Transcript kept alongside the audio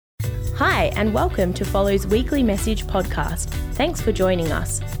Hi, and welcome to Follow's weekly message podcast. Thanks for joining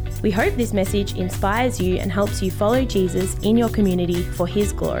us. We hope this message inspires you and helps you follow Jesus in your community for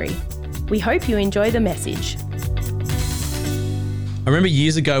his glory. We hope you enjoy the message. I remember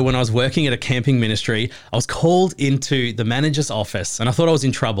years ago when I was working at a camping ministry, I was called into the manager's office and I thought I was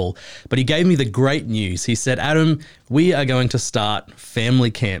in trouble, but he gave me the great news. He said, "Adam, we are going to start family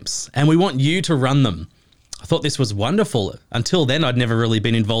camps and we want you to run them." I thought this was wonderful. Until then, I'd never really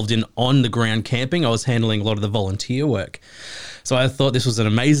been involved in on-the-ground camping. I was handling a lot of the volunteer work. So I thought this was an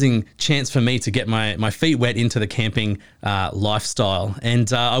amazing chance for me to get my feet wet into the camping lifestyle.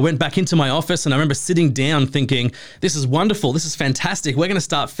 And I went back into my office and I remember sitting down thinking, this is wonderful. This is fantastic. We're going to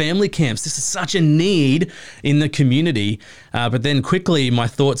start family camps. This is such a need in the community. But then quickly my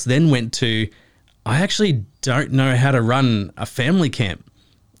thoughts then went to, I actually don't know how to run a family camp.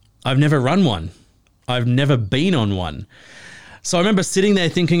 I've never run one. I've never been on one. So I remember sitting there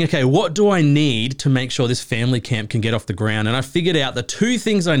thinking, okay, what do I need to make sure this family camp can get off the ground? And I figured out the two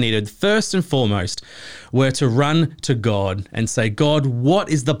things I needed, first and foremost, were to run to God and say, God, what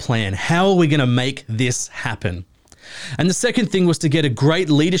is the plan? How are we going to make this happen? And the second thing was to get a great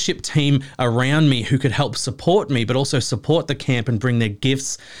leadership team around me who could help support me, but also support the camp and bring their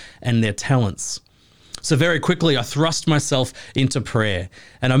gifts and their talents. So very quickly, I thrust myself into prayer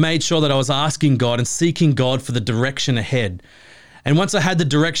and I made sure that I was asking God and seeking God for the direction ahead. And once I had the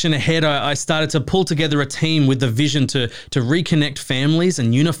direction ahead, I started to pull together a team with the vision to reconnect families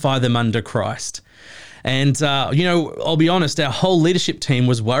and unify them under Christ. And, I'll be honest, our whole leadership team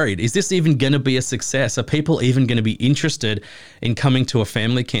was worried. Is this even going to be a success? Are people even going to be interested in coming to a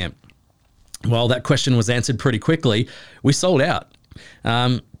family camp? Well, that question was answered pretty quickly. We sold out.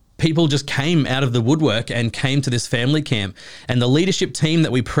 People just came out of the woodwork and came to this family camp. And the leadership team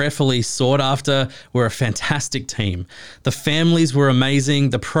that we prayerfully sought after were a fantastic team. The families were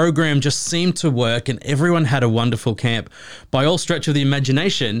amazing. The program just seemed to work and everyone had a wonderful camp. By all stretch of the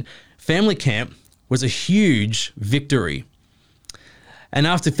imagination, family camp was a huge victory. And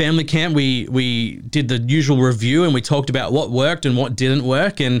after family camp, we did the usual review and we talked about what worked and what didn't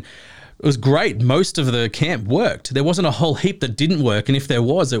work. And it was great. Most of the camp worked. There wasn't a whole heap that didn't work. And if there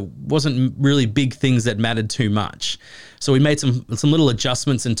was, it wasn't really big things that mattered too much. So we made some little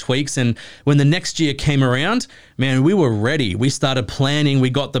adjustments and tweaks. And when the next year came around, man, we were ready. We started planning. We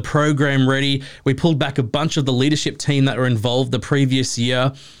got the program ready. We pulled back a bunch of the leadership team that were involved the previous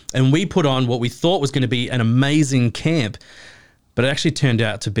year. And we put on what we thought was going to be an amazing camp. But it actually turned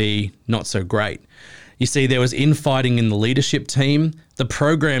out to be not so great. You see, there was infighting in the leadership team. The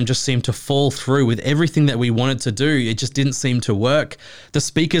program just seemed to fall through with everything that we wanted to do. It just didn't seem to work. The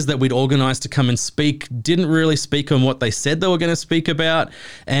speakers that we'd organized to come and speak didn't really speak on what they said they were going to speak about.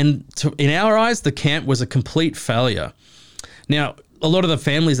 And in our eyes, the camp was a complete failure. Now, a lot of the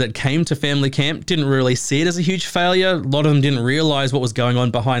families that came to family camp didn't really see it as a huge failure. A lot of them didn't realize what was going on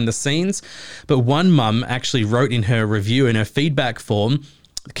behind the scenes. But one mum actually wrote in her review, in her feedback form,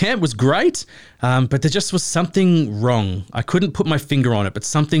 the camp was great, but there just was something wrong. I couldn't put my finger on it, but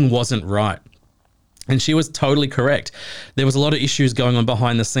something wasn't right. And she was totally correct. There was a lot of issues going on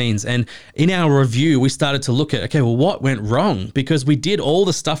behind the scenes. And in our review, we started to look at, okay, well, what went wrong? Because we did all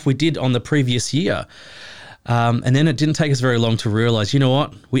the stuff we did on the previous year. And then it didn't take us very long to realize, you know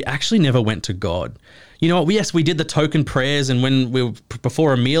what? We actually never went to God. You know what? Yes, we did the token prayers, and when we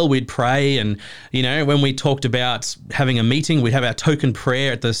before a meal, we'd pray, and when we talked about having a meeting, we'd have our token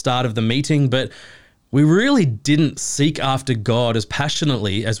prayer at the start of the meeting. But we really didn't seek after God as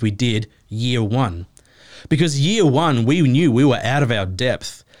passionately as we did year one, because year one we knew we were out of our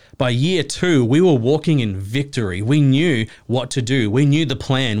depth. By year two, we were walking in victory. We knew what to do. We knew the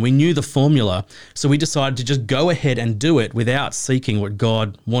plan. We knew the formula. So we decided to just go ahead and do it without seeking what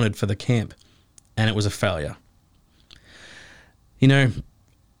God wanted for the camp. And it was a failure. I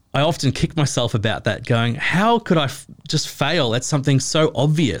often kick myself about that, going, how could I just fail at something so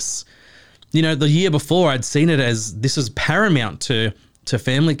obvious? The year before I'd seen it as this is paramount to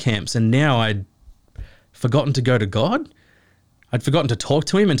family camps, and now I'd forgotten to go to God. I'd forgotten to talk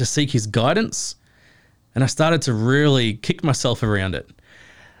to him and to seek his guidance. And I started to really kick myself around it.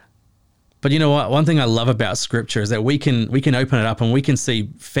 But you know what? One thing I love about Scripture is that we can open it up and we can see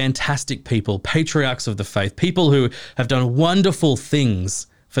fantastic people, patriarchs of the faith, people who have done wonderful things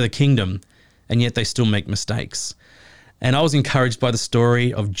for the kingdom, and yet they still make mistakes. And I was encouraged by the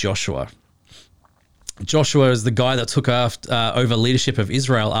story of Joshua. Joshua is the guy that took over leadership of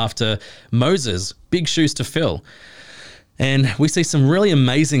Israel after Moses. Big shoes to fill. And we see some really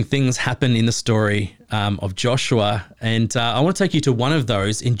amazing things happen in the story of Joshua. And I want to take you to one of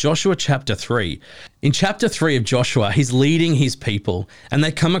those in Joshua chapter 3. In chapter 3 of Joshua, he's leading his people and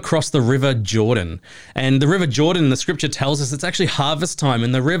they come across the river Jordan. And the river Jordan, the scripture tells us, it's actually harvest time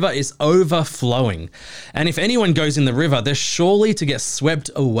and the river is overflowing. And if anyone goes in the river, they're surely to get swept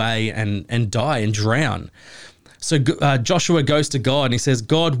away and die and drown. So Joshua goes to God and he says,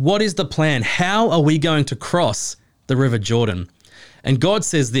 God, what is the plan? How are we going to cross the river Jordan? And God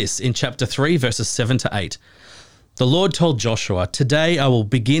says this in chapter 3, verses 7 to 8. The Lord told Joshua, today I will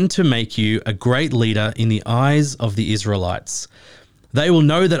begin to make you a great leader in the eyes of the Israelites. They will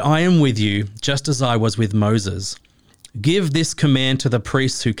know that I am with you, just as I was with Moses. Give this command to the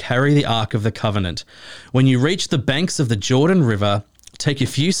priests who carry the Ark of the Covenant. When you reach the banks of the Jordan River, take a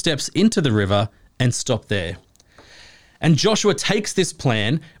few steps into the river and stop there. And Joshua takes this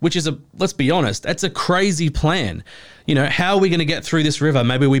plan, which is let's be honest, that's a crazy plan. You know, how are we going to get through this river?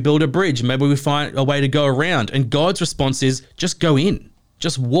 Maybe we build a bridge. Maybe we find a way to go around. And God's response is just go in,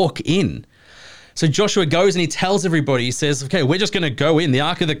 just walk in. So Joshua goes and he tells everybody, he says, okay, we're just going to go in. The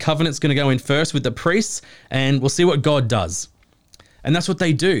Ark of the Covenant's going to go in first with the priests and we'll see what God does. And that's what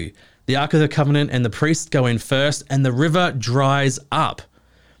they do. The Ark of the Covenant and the priests go in first and the river dries up.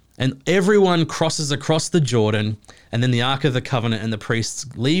 And everyone crosses across the Jordan, and then the Ark of the Covenant and the priests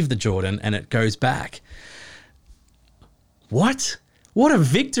leave the Jordan, and it goes back. What? What a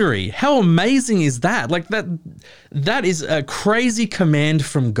victory. How amazing is that? Like that is a crazy command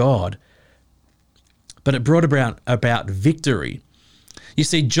from God. But it brought about victory. You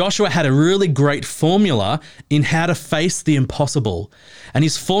see, Joshua had a really great formula in how to face the impossible. And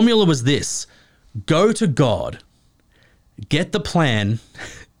his formula was this: go to God, get the plan,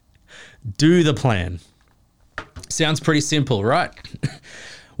 do the plan. Sounds pretty simple, right?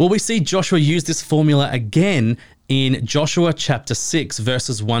 Well, we see Joshua use this formula again in Joshua chapter 6,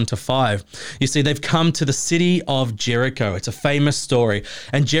 verses 1 to 5. You see, they've come to the city of Jericho. It's a famous story.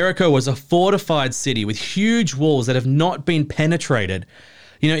 And Jericho was a fortified city with huge walls that have not been penetrated.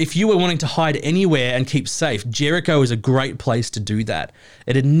 You know, if you were wanting to hide anywhere and keep safe, Jericho is a great place to do that.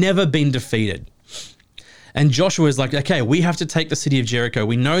 It had never been defeated. And Joshua is like, okay, we have to take the city of Jericho.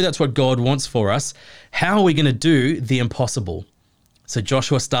 We know that's what God wants for us. How are we going to do the impossible? So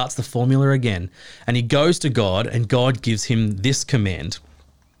Joshua starts the formula again, and he goes to God, and God gives him this command.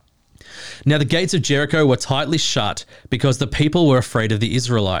 Now the gates of Jericho were tightly shut because the people were afraid of the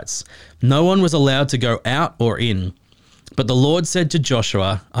Israelites. No one was allowed to go out or in. But the Lord said to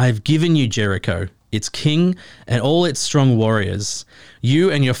Joshua, I have given you Jericho, its king, and all its strong warriors.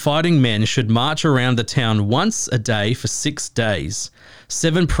 You and your fighting men should march around the town once a day for 6 days.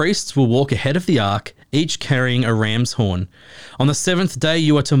 7 priests will walk ahead of the ark, each carrying a ram's horn. On the 7th day,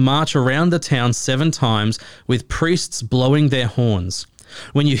 you are to march around the town 7 times with priests blowing their horns.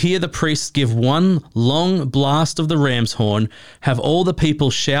 When you hear the priests give one long blast of the ram's horn, have all the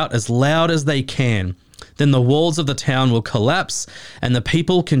people shout as loud as they can. Then the walls of the town will collapse and the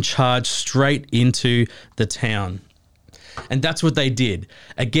people can charge straight into the town. And that's what they did.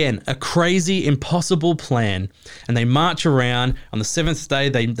 Again, a crazy, impossible plan. And they march around. On the 7th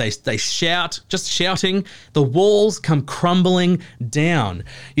day, they shout, just shouting. The walls come crumbling down.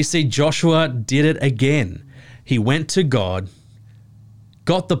 You see, Joshua did it again. He went to God,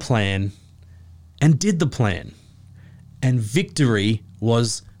 got the plan, and did the plan. And victory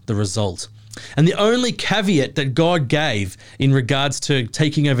was the result. And the only caveat that God gave in regards to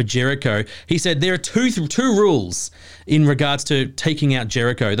taking over Jericho, he said there are two rules in regards to taking out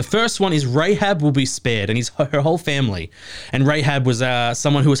Jericho. The first one is Rahab will be spared and her whole family. And Rahab was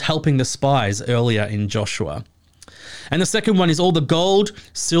someone who was helping the spies earlier in Joshua. And the second one is all the gold,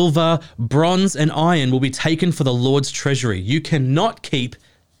 silver, bronze, and iron will be taken for the Lord's treasury. You cannot keep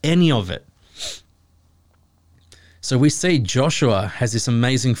any of it. So we see Joshua has this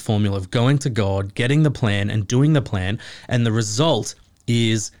amazing formula of going to God, getting the plan and doing the plan, and the result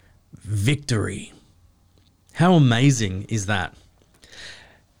is victory. How amazing is that?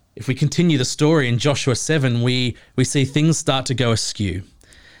 If we continue the story in Joshua 7, we see things start to go askew.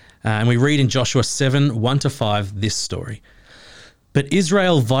 And we read in Joshua 7, 1 to 5, this story. But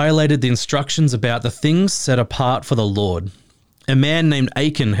Israel violated the instructions about the things set apart for the Lord. A man named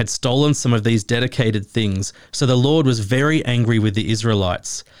Achan had stolen some of these dedicated things, so the Lord was very angry with the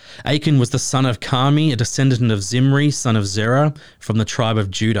Israelites. Achan was the son of Carmi, a descendant of Zimri, son of Zerah, from the tribe of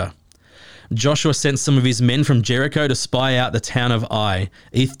Judah. Joshua sent some of his men from Jericho to spy out the town of Ai,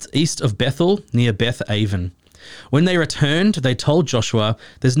 east of Bethel, near Beth Aven. When they returned, they told Joshua,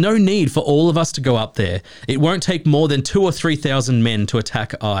 "There's no need for all of us to go up there. It won't take more than 2,000 or 3,000 men to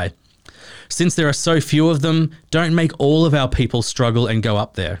attack Ai." Since there are so few of them, don't make all of our people struggle and go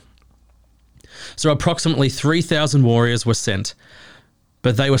up there." So approximately 3,000 warriors were sent,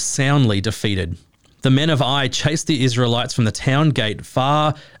 but they were soundly defeated. The men of Ai chased the Israelites from the town gate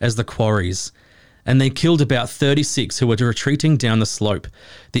far as the quarries, and they killed about 36 who were retreating down the slope.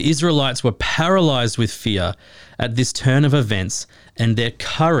 The Israelites were paralyzed with fear at this turn of events, and their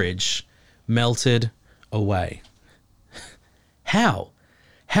courage melted away. How?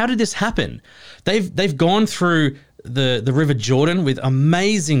 How did this happen? They've gone through the River Jordan with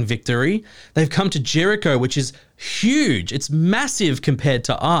amazing victory. They've come to Jericho, which is huge. It's massive compared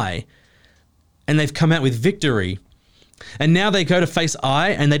to Ai. And they've come out with victory. And now they go to face Ai,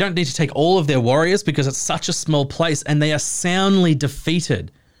 and they don't need to take all of their warriors because it's such a small place, and they are soundly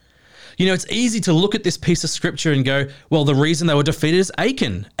defeated. You know, it's easy to look at this piece of scripture and go, well, the reason they were defeated is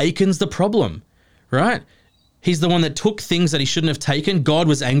Achan. Achan's the problem, right? He's the one that took things that he shouldn't have taken. God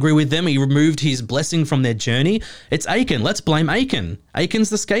was angry with them. He removed his blessing from their journey. It's Achan. Let's blame Achan. Achan's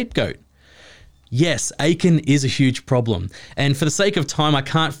the scapegoat. Yes, Achan is a huge problem. And for the sake of time, I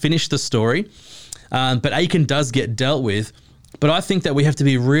can't finish the story. But Achan does get dealt with. But I think that we have to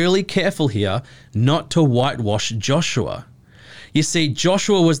be really careful here not to whitewash Joshua. You see,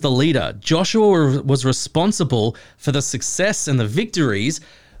 Joshua was the leader. Joshua was responsible for the success and the victories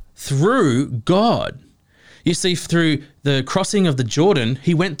through God. You see, through the crossing of the Jordan,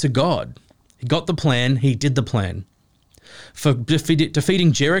 he went to God. He got the plan. He did the plan. For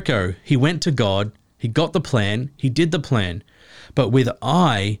defeating Jericho, he went to God. He got the plan. He did the plan. But with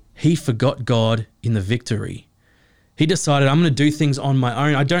Ai, he forgot God in the victory. He decided, I'm going to do things on my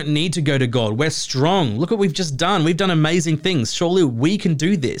own. I don't need to go to God. We're strong. Look what we've just done. We've done amazing things. Surely we can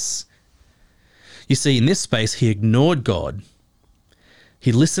do this. You see, in this space, he ignored God.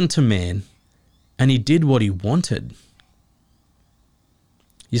 He listened to man, and he did what he wanted.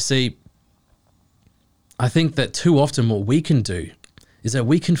 You see, I think that too often what we can do is that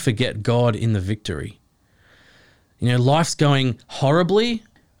we can forget God in the victory. You know, life's going horribly,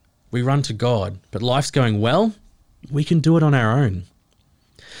 we run to God. But life's going well, we can do it on our own.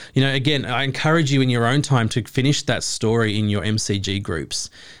 You know, again, I encourage you in your own time to finish that story in your MCG groups,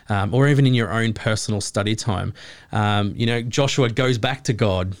 or even in your own personal study time. You know, Joshua goes back to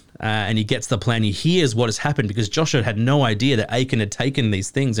God and he gets the plan. He hears what has happened because Joshua had no idea that Achan had taken these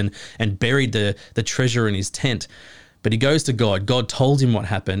things and buried the treasure in his tent. But he goes to God. God told him what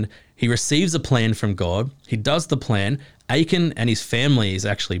happened. He receives a plan from God. He does the plan. Achan and his family is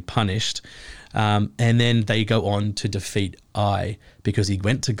actually punished. And then they go on to defeat Ai because he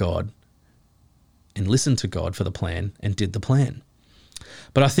went to God and listened to God for the plan and did the plan.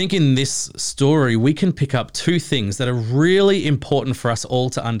 But I think in this story, we can pick up two things that are really important for us all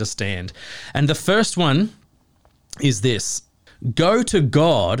to understand. And the first one is this: go to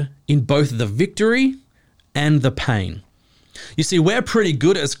God in both the victory and the pain. You see, we're pretty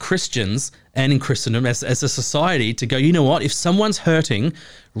good as Christians and in Christendom as a society to go, you know what, if someone's hurting,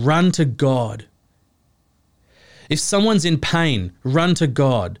 run to God. If someone's in pain, run to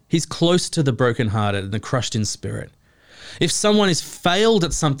God. He's close to the brokenhearted and the crushed in spirit. If someone has failed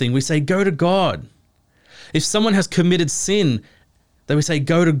at something, we say, go to God. If someone has committed sin, then we say,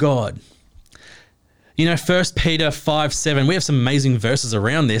 go to God. You know, 1 Peter 5:7, we have some amazing verses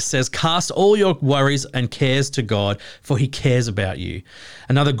around this, says, cast all your worries and cares to God, for he cares about you.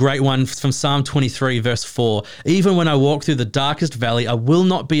 Another great one from Psalm 23, verse 4, even when I walk through the darkest valley, I will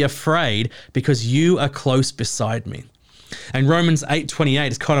not be afraid because you are close beside me. And Romans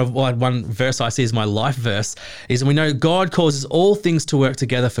 8:28 is kind of one verse I see as my life verse, is we know God causes all things to work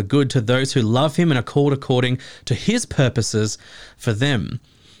together for good to those who love him and are called according to his purposes for them.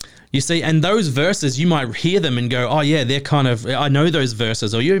 You see, and those verses, you might hear them and go, oh yeah, they're kind of, I know those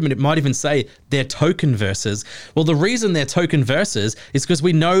verses, or you might even say they're token verses. Well, the reason they're token verses is because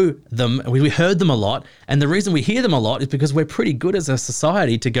we know them, we heard them a lot, and the reason we hear them a lot is because we're pretty good as a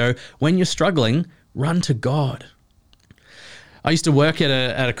society to go, when you're struggling, run to God. I used to work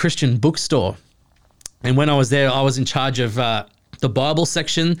at a Christian bookstore, and when I was there, I was in charge of the Bible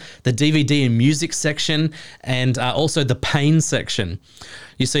section, the DVD and music section, and also the pain section.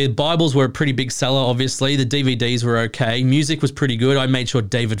 You see, Bibles were a pretty big seller, obviously. The DVDs were okay. Music was pretty good. I made sure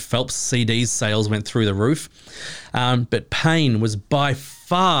David Phelps CDs sales went through the roof. But pain was by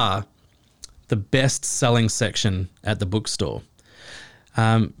far the best-selling section at the bookstore.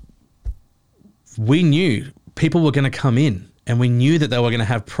 We knew people were going to come in, and we knew that they were going to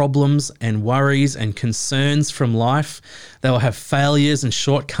have problems and worries and concerns from life. They will have failures and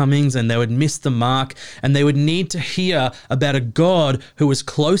shortcomings, and they would miss the mark, and they would need to hear about a God who was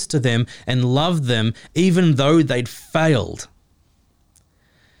close to them and loved them even though they'd failed.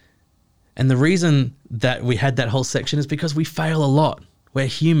 And the reason that we had that whole section is because we fail a lot. We're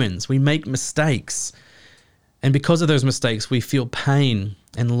humans. We make mistakes. And because of those mistakes, we feel pain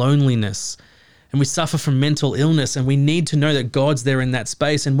and loneliness, and we suffer from mental illness, and we need to know that God's there in that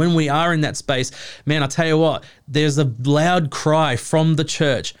space. And when we are in that space, man, I'll tell you what, there's a loud cry from the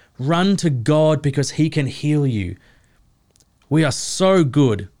church, run to God because he can heal you. We are so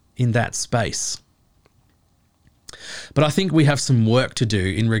good in that space. But I think we have some work to do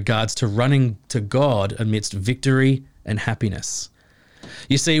in regards to running to God amidst victory and happiness.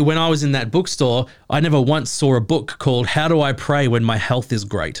 You see, when I was in that bookstore, I never once saw a book called How Do I Pray When My Health Is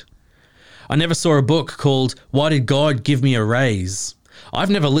Great? I never saw a book called Why Did God Give Me a Raise? I've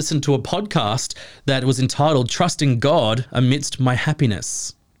never listened to a podcast that was entitled Trusting God Amidst My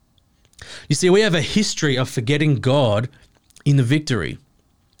Happiness. You see, we have a history of forgetting God in the victory.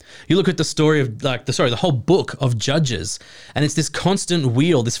 You look at the story of the whole book of Judges, and it's this constant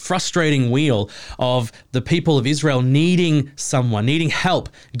wheel, this frustrating wheel of the people of Israel needing someone, needing help.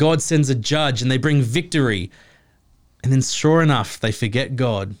 God sends a judge and they bring victory. And then sure enough, they forget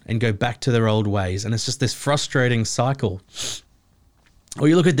God and go back to their old ways. And it's just this frustrating cycle. Or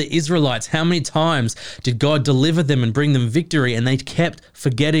you look at the Israelites, how many times did God deliver them and bring them victory, and they kept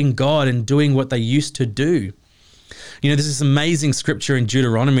forgetting God and doing what they used to do? You know, there's this amazing scripture in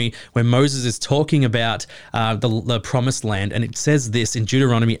Deuteronomy where Moses is talking about the promised land, and it says this in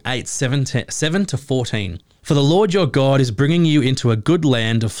Deuteronomy 8:7-14. For the Lord your God is bringing you into a good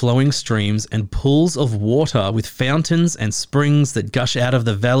land of flowing streams and pools of water with fountains and springs that gush out of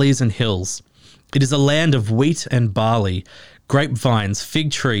the valleys and hills. It is a land of wheat and barley, grapevines, fig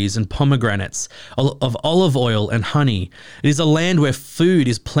trees, and pomegranates, of olive oil and honey. It is a land where food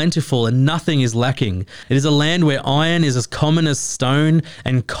is plentiful and nothing is lacking. It is a land where iron is as common as stone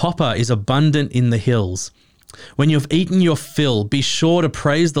and copper is abundant in the hills. When you have eaten your fill, be sure to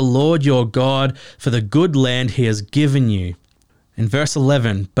praise the Lord your God for the good land he has given you. In verse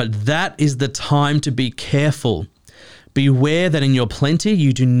 11, but that is the time to be careful. Beware that in your plenty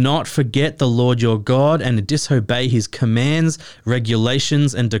you do not forget the Lord your God and disobey his commands,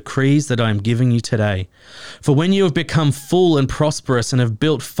 regulations, and decrees that I am giving you today. For when you have become full and prosperous and have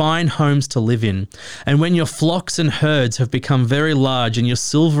built fine homes to live in, and when your flocks and herds have become very large and your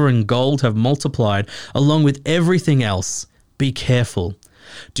silver and gold have multiplied, along with everything else, be careful.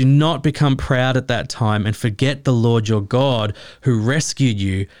 Do not become proud at that time and forget the Lord your God who rescued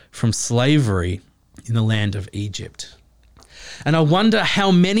you from slavery in the land of Egypt. And I wonder how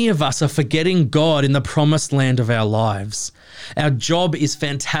many of us are forgetting God in the promised land of our lives. Our job is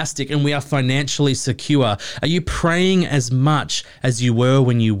fantastic and we are financially secure. Are you praying as much as you were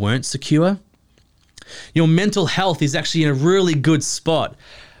when you weren't secure? Your mental health is actually in a really good spot.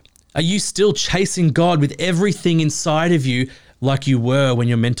 Are you still chasing God with everything inside of you like you were when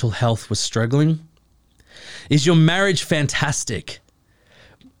your mental health was struggling? Is your marriage fantastic?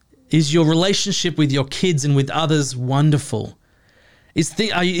 Is your relationship with your kids and with others wonderful?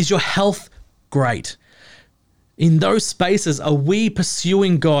 Is your health great? In those spaces, are we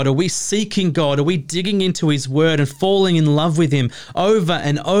pursuing God? Are we seeking God? Are we digging into his word and falling in love with him over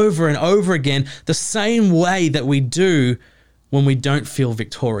and over and over again, the same way that we do when we don't feel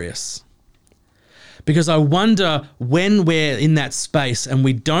victorious? Because I wonder when we're in that space and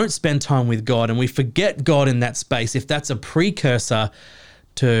we don't spend time with God and we forget God in that space, if that's a precursor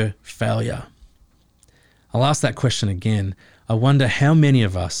to failure. I'll ask that question again. I wonder how many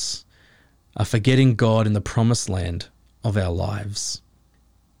of us are forgetting God in the promised land of our lives.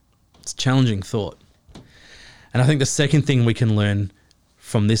 It's a challenging thought. And I think the second thing we can learn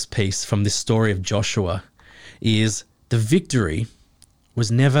from this piece, from this story of Joshua, is the victory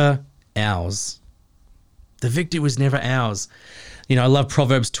was never ours. The victory was never ours. You know, I love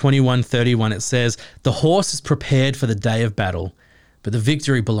Proverbs 21:31. It says, the horse is prepared for the day of battle, but the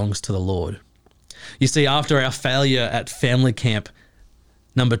victory belongs to the Lord. You see, after our failure at family camp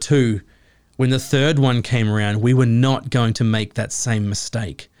number 2, when the third one came around, we were not going to make that same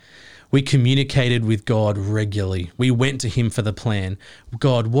mistake. We communicated with God regularly. We went to him for the plan.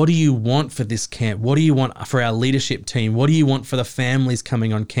 God, what do you want for this camp? What do you want for our leadership team? What do you want for the families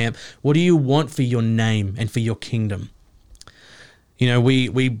coming on camp? What do you want for your name and for your kingdom? You know,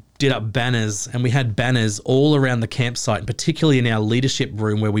 we did up banners, and we had banners all around the campsite, particularly in our leadership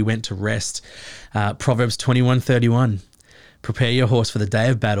room where we went to rest. Proverbs 21:31. Prepare your horse for the day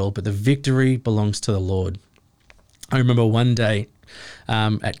of battle, but the victory belongs to the Lord. I remember one day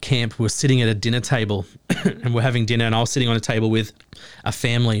at camp, we were sitting at a dinner table and we're having dinner, and I was sitting on a table with a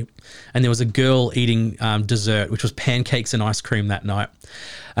family, and there was a girl eating dessert, which was pancakes and ice cream that night.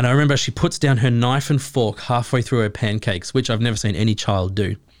 And I remember she puts down her knife and fork halfway through her pancakes, which I've never seen any child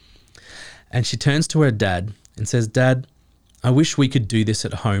do. And she turns to her dad and says, "Dad, I wish we could do this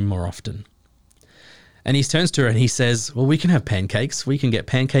at home more often." And he turns to her and he says, "Well, we can have pancakes. We can get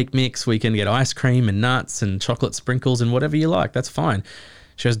pancake mix. We can get ice cream and nuts and chocolate sprinkles and whatever you like. That's fine."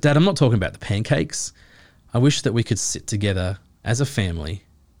 She goes, "Dad, I'm not talking about the pancakes. I wish that we could sit together as a family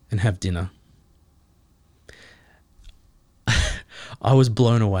and have dinner." I was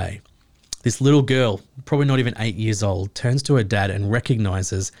blown away. This little girl, probably not even 8 years old, turns to her dad and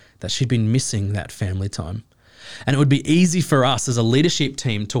recognizes that she'd been missing that family time. And it would be easy for us as a leadership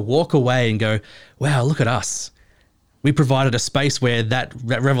team to walk away and go, "Wow, look at us. We provided a space where that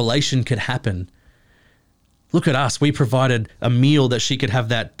revelation could happen. Look at us. We provided a meal that she could have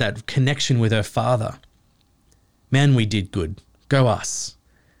that connection with her father. Man, we did good. Go us."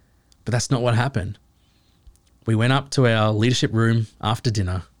 But that's not what happened. We went up to our leadership room after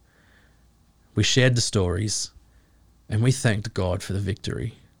dinner. We shared the stories and we thanked God for the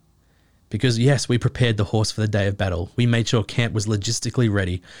victory. Because yes, we prepared the horse for the day of battle. We made sure camp was logistically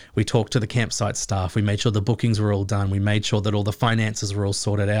ready. We talked to the campsite staff. We made sure the bookings were all done. We made sure that all the finances were all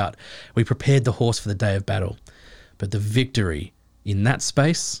sorted out. We prepared the horse for the day of battle. But the victory in that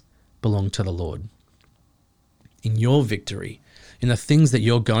space belonged to the Lord. In your victory, in the things that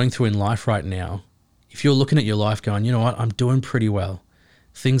you're going through in life right now, if you're looking at your life going, "You know what, I'm doing pretty well.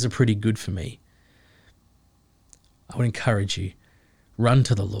 Things are pretty good for me," I would encourage you, run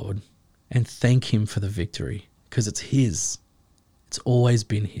to the Lord and thank him for the victory, because it's his. It's always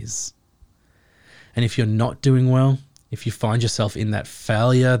been his. And if you're not doing well, if you find yourself in that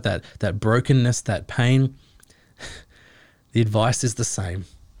failure, that brokenness, that pain, the advice is the same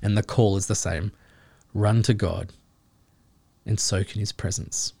and the call is the same. Run to God and soak in his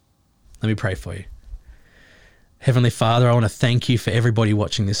presence. Let me pray for you. Heavenly Father, I want to thank you for everybody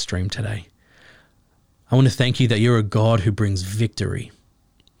watching this stream today. I want to thank you that you're a God who brings victory,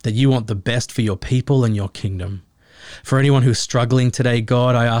 that you want the best for your people and your kingdom. For anyone who's struggling today,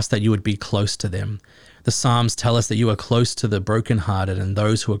 God, I ask that you would be close to them. The Psalms tell us that you are close to the brokenhearted and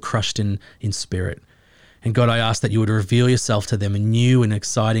those who are crushed in spirit. And God, I ask that you would reveal yourself to them in new and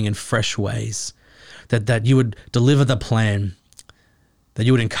exciting and fresh ways, that you would deliver the plan, that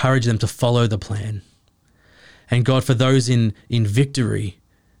you would encourage them to follow the plan. And God, for those in victory,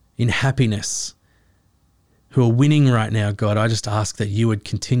 in happiness, who are winning right now, God, I just ask that you would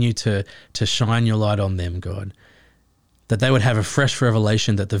continue to shine your light on them, God, that they would have a fresh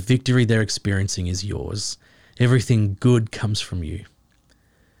revelation that the victory they're experiencing is yours. Everything good comes from you.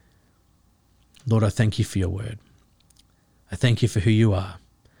 Lord, I thank you for your word. I thank you for who you are.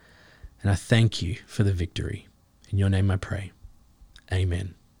 And I thank you for the victory. In your name I pray.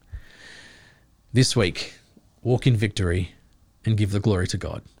 Amen. This week, walk in victory and give the glory to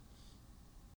God.